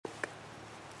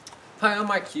Hi, I'm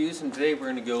Mike Hughes, and today we're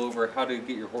going to go over how to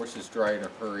get your horses dry in a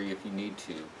hurry if you need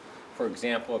to. For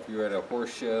example, if you're at a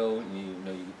horse show and you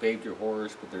bathed your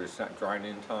horse, but there's not drying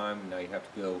in time, now you have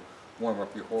to go warm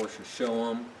up your horse or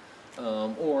show them.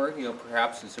 Or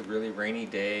perhaps it's a really rainy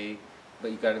day,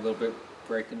 but you got a little bit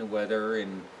break in the weather,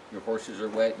 and your horses are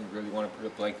wet, and you really want to put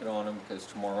a blanket on them because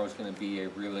tomorrow is going to be a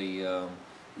really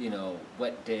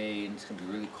wet day, and it's going to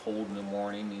be really cold in the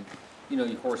morning. Your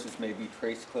horses may be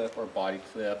trace clipped or body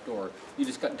clipped, or you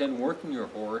just got done working your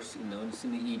horse, and it's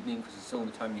in the evening because it's the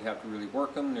only time you have to really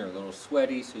work them. They're a little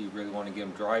sweaty, so you really want to get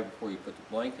them dry before you put the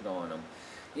blanket on them.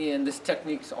 And this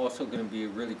technique is also going to be a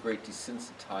really great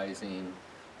desensitizing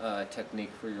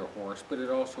technique for your horse, but it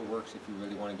also works if you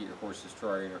really want to get your horses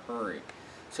dry in a hurry.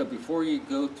 So before you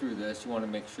go through this, you want to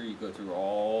make sure you go through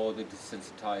all the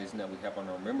desensitizing that we have on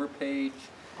our member page,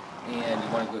 and you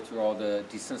want to go through all the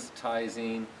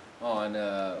desensitizing on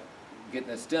getting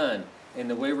this done. And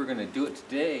the way we're going to do it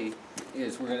today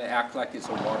is we're going to act like it's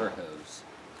a water hose.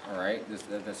 Alright,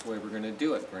 that's the way we're going to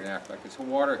do it. We're going to act like it's a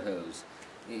water hose.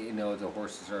 The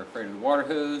horses are afraid of the water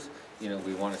hose.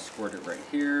 We want to squirt it right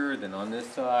here, then on this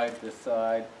side,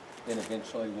 then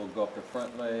eventually we'll go up the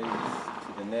front legs,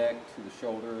 to the neck, to the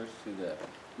shoulders, to the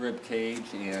rib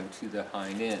cage, and to the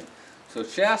hind end. So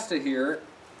Shasta here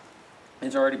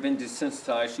has already been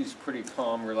desensitized. She's a pretty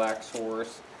calm, relaxed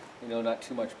horse. Not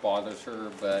too much bothers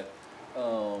her, but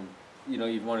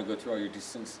you'd want to go through all your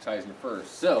desensitizing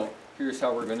first. So here's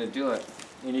how we're going to do it.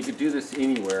 And you could do this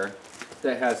anywhere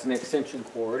that has an extension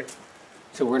cord.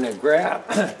 So we're going to grab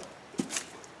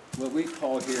what we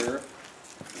call here,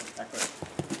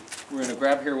 we're going to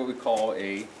grab here what we call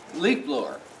a leaf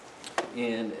blower.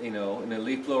 And in a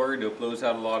leaf blower, it blows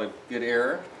out a lot of good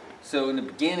air. So in the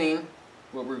beginning,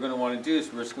 what we're going to want to do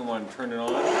is we're just going to want to turn it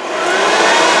on.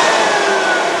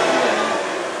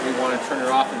 We want to turn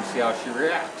her off and see how she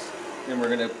reacts. Then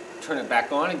we're going to turn it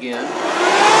back on again.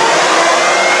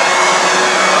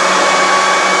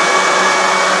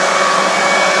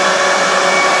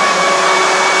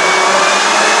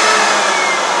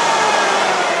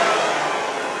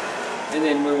 And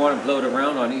then we want to blow it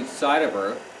around on each side of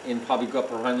her and probably go up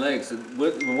her hind legs.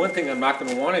 The one thing I'm not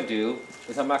going to want to do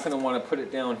is I'm not going to want to put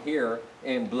it down here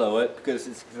and blow it because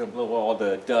it's going to blow all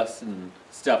the dust and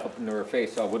stuff up into her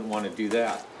face, so I wouldn't want to do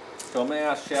that. So I'm going to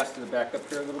ask Shasta to back up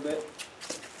here a little bit.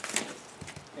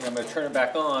 And I'm going to turn it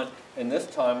back on, and this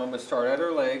time I'm going to start at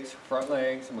her legs, front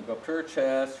legs. I'm going to go up to her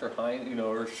chest, her hind,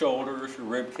 her shoulders, her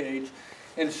rib cage.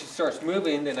 And if she starts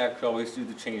moving, then I could always do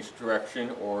the change direction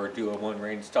or do a one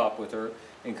rein stop with her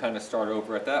and kind of start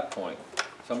over at that point.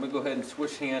 So I'm going to go ahead and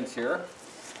switch hands here.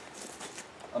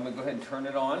 I'm going to go ahead and turn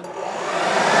it on.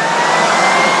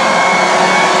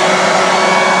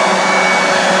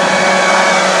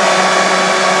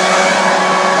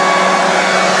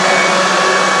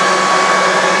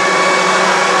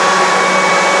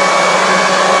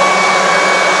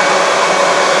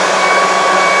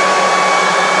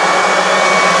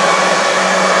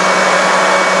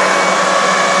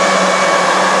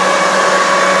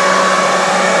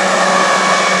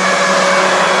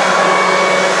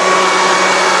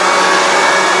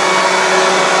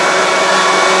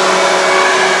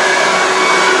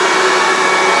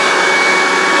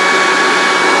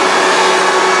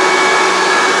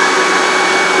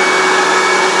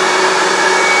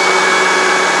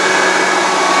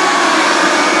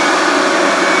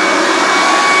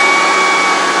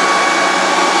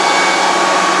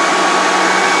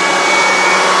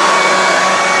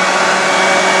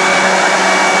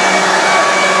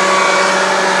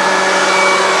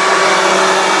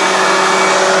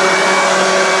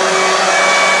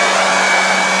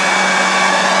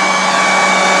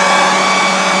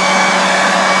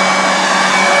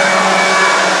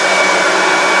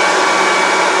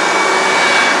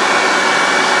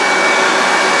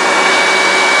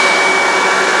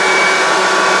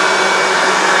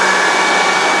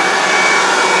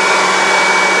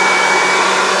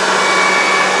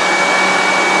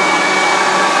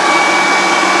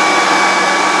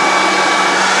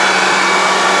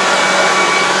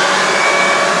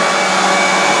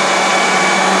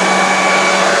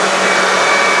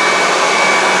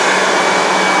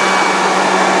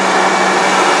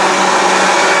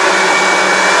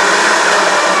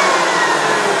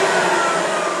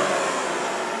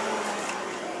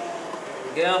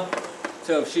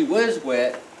 So if she was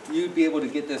wet, you'd be able to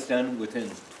get this done within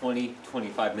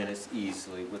 20-25 minutes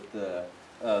easily with the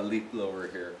leaf blower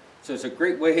here. So it's a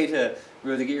great way to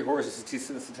really get your horses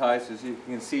desensitized. As you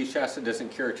can see, Shasta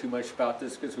doesn't care too much about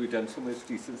this because we've done so much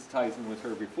desensitizing with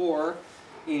her before.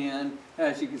 And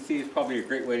as you can see, it's probably a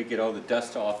great way to get all the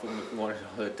dust off them if you wanted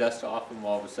all the dust off them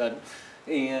all of a sudden.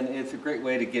 And it's a great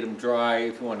way to get them dry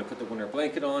if you want to put the winter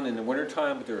blanket on in the winter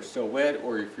time, but they're still wet,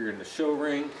 or if you're in the show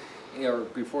ring, or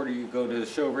before you go to the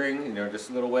show ring, you know, just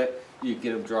a little wet, you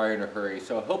get them dry in a hurry.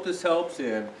 So I hope this helps,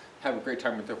 and have a great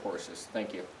time with your horses.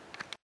 Thank you.